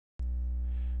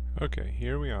Okay,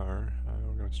 here we are.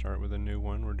 We're going to start with a new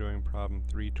one. We're doing problem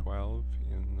 312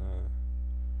 in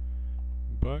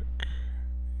the book,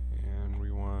 and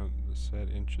we want the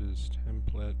set inches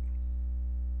template,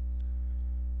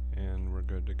 and we're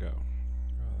good to go.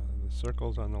 The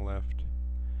circles on the left,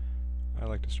 I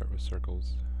like to start with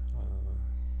circles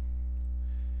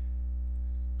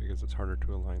because it's harder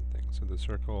to align things. So the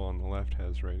circle on the left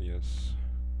has radius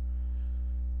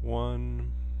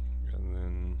 1, and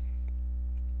then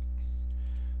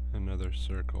another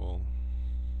circle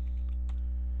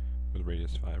with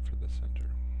radius 5 for the center.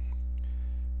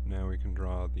 Now we can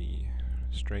draw the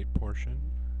straight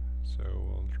portion, so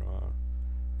we'll draw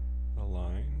a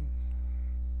line,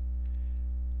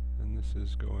 and this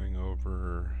is going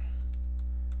over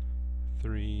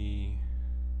 3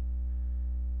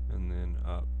 and then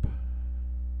up.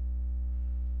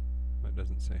 It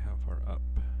doesn't say how far up.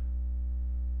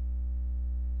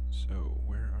 So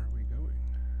where are we going?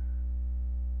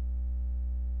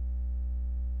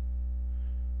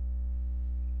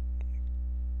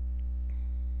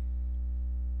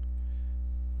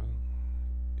 Well,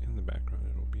 in the background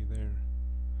it'll be there.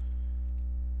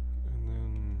 And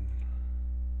then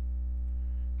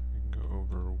we can go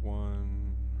over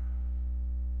 1.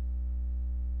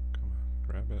 Come on,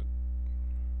 grab it.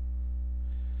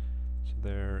 So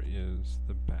there is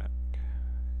the back.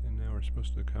 And now we're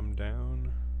supposed to come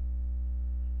down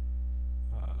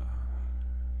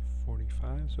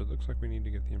 45, so it looks like we need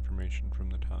to get the information from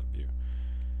the top view.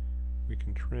 We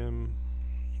can trim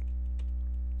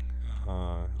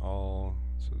all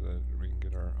so that we can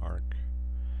get our arc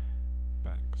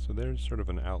back. So there's sort of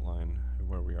an outline of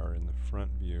where we are in the front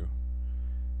view.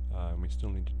 We still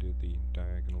need to do the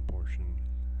diagonal portion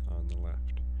on the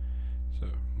left. So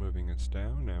moving us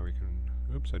down, now we can,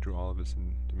 oops, I drew all of this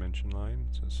in dimension line,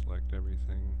 so select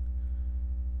everything.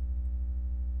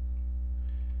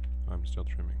 I'm still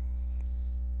trimming.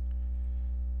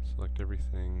 Select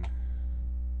everything,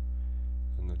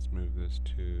 and let's move this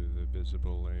to the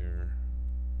visible layer,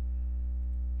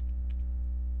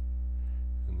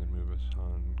 and then move us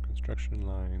on construction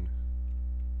line.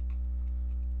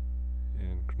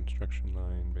 And construction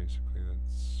line, basically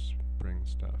that's bring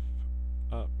stuff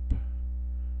up,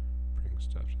 bring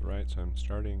stuff to the right. So I'm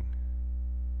starting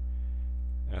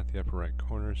at the upper right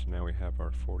corner, so now we have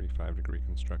our 45-degree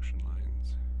construction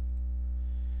lines.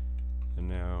 And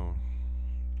now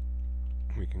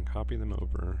we can copy them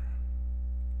over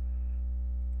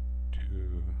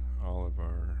to all of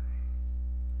our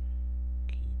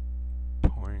key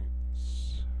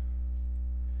points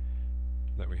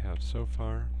that we have so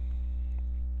far.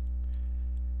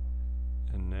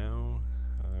 And now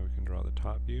we can draw the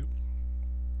top view.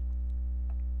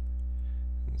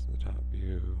 This is the top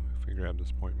view. If we grab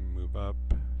this point and move up,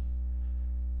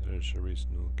 there's a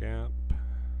reasonable gap.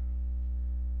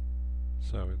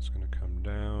 So it's going to come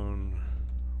down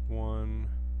 1.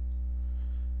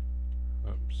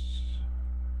 Oops.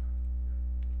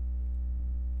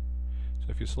 So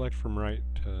if you select from right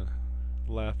to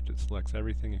left, it selects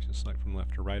everything. If you select from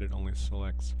left to right, it only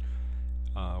selects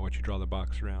what you draw the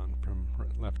box around. From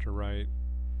left to right,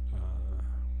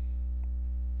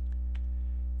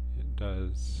 it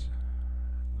does,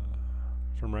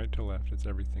 from right to left, it's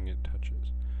everything it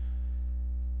touches.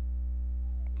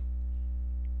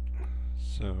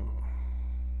 So,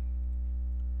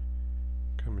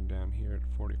 coming down here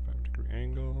at 45-degree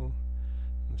angle,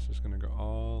 this is going to go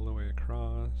all the way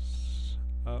across,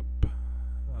 up.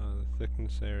 The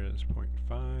thickness there is 0.5,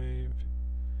 and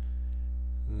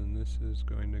then this is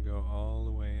going to go all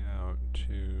the way out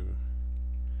to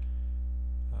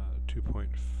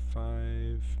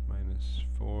 2.5 minus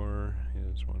 4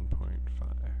 is 1.5.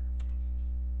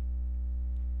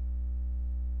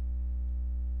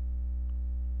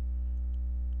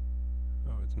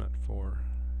 It's not 4,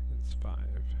 it's 5.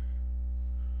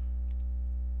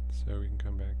 So we can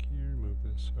come back here, move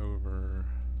this over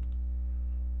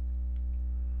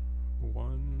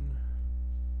 1,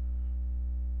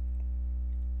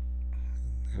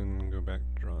 and then go back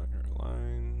to drawing our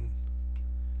line.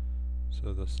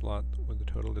 So the slot with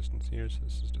the total distance here, so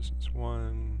this is distance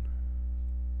 1,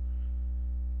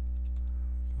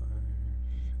 5,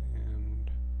 and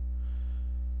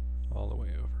all the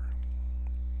way over.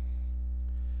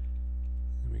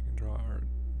 We can draw our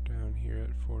down here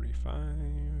at 45.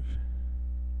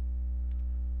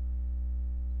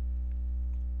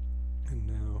 And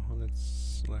now let's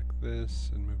select this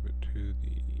and move it to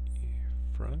the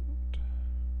front.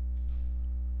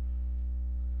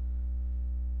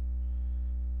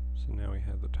 So now we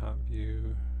have the top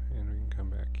view, and we can come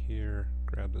back here,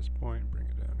 grab this point, bring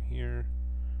it down here.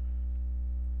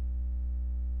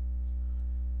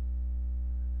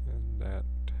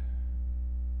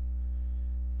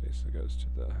 basically goes to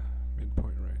the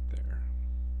midpoint right there.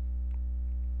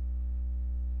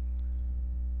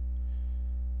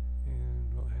 And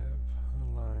we'll have a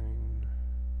line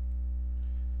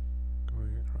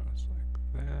going across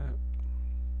like that.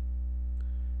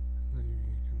 And then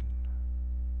you can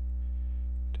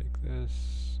take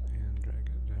this and drag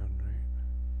it down right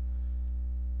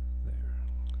there.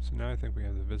 So now I think we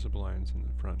have the visible lines in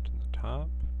the front and the top.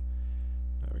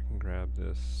 Now we can grab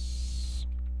this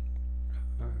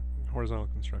horizontal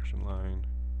construction line,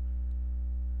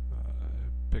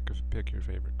 pick your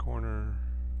favorite corner,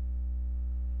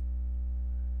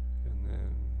 and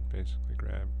then basically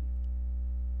grab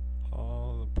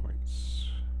all the points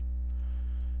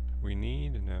we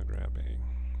need, and now grab a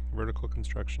vertical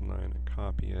construction line and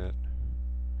copy it.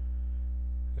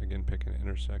 Again, pick an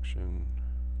intersection,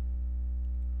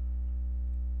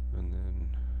 and then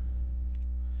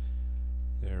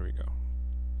there we go.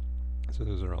 So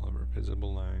those are all of our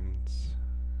visible lines.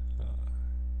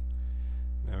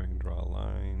 Now we can draw a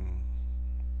line,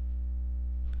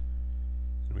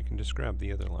 and we can just grab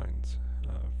the other lines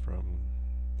from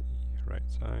the right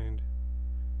side.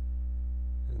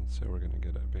 And so we're going to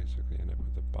basically end up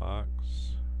with a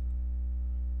box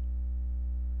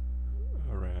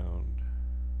around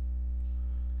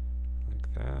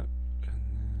like that, and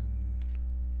then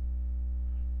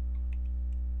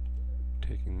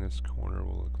taking this corner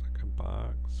will look like a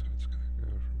box, so it's going to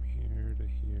go from here to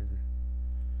here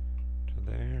to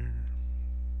there.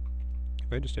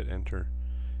 If I just hit enter,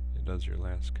 it does your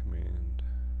last command.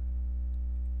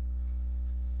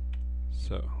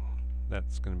 So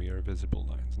that's going to be our visible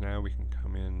lines. Now we can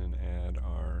come in and add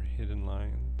our hidden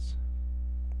lines.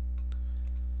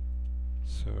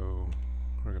 So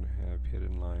we're going to have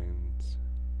hidden lines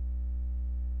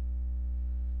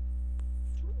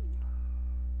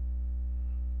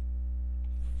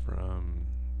from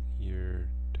here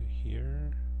to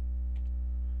here.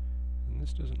 And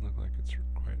this doesn't look like it's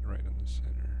quite right in the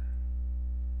center.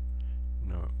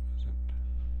 No, it wasn't.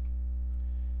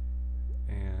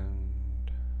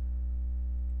 And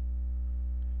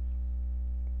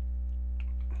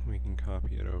we can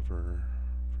copy it over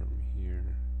from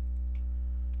here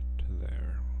to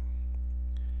there.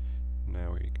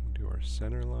 Now we can do our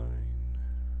center line.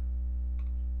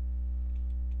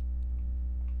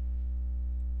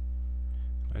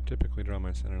 I typically draw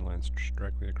my center lines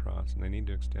directly across, and they need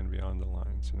to extend beyond the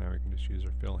line, so now we can just use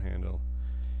our fill handle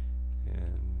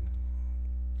and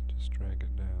just drag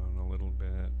it down a little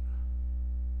bit,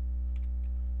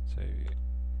 say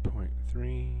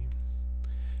 0.3,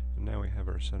 and now we have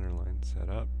our center line set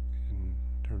up in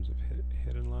terms of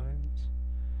hidden lines.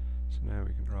 So now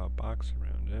we can draw a box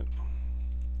around it,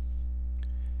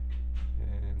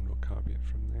 and we'll copy it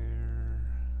from there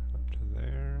up to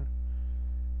there,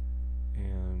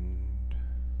 and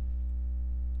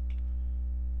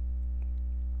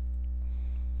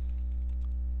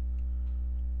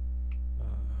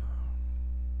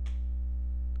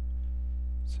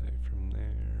say from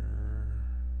there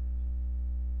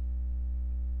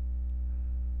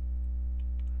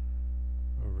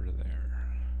over to there.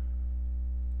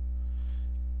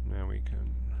 Now we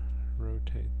can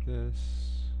rotate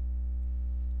this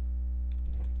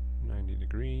 90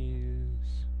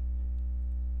 degrees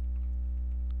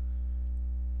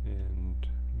and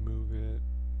move it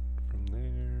from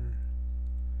there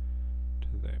to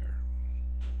there.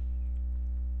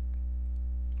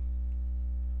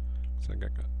 Looks like I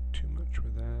got too much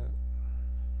with that.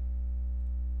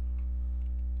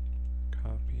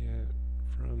 Copy it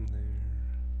from there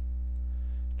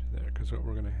to there, because what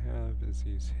we're going to have is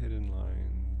these hidden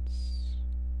lines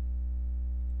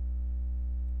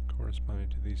corresponding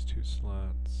to these two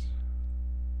slots.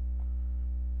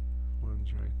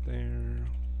 One's right there.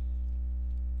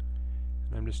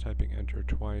 And I'm just typing enter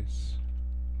twice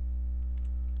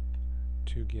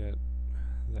to get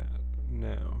that.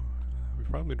 Now, we've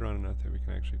probably drawn enough that we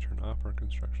can actually turn off our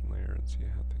construction layer and see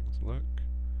how things look.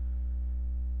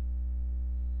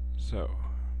 So,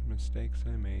 mistakes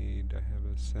I made. I have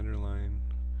a center line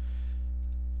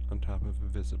on top of a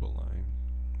visible line,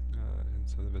 and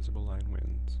so the visible line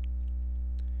wins.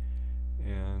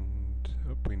 And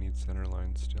we need center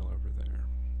line still over there.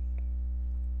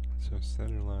 So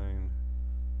center line,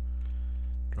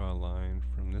 draw a line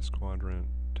from this quadrant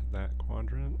to that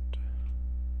quadrant,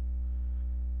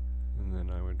 and then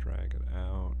I would drag it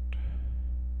out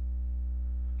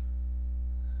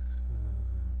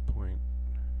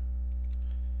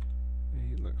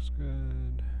 0.8 looks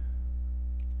good,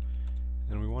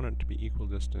 and we want it to be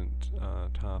equidistant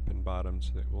top and bottom,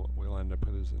 so that we'll end up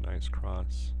with a nice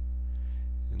cross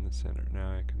in the center.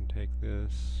 Now I can take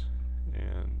this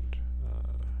and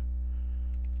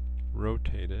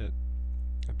rotate it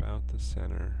about the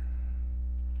center.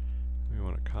 We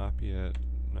want to copy it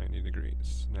 90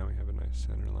 degrees. Now we have a nice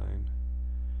center line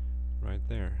right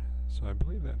there. So I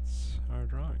believe that's our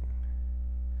drawing.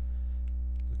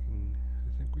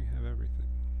 I think we have everything.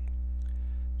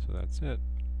 So that's it.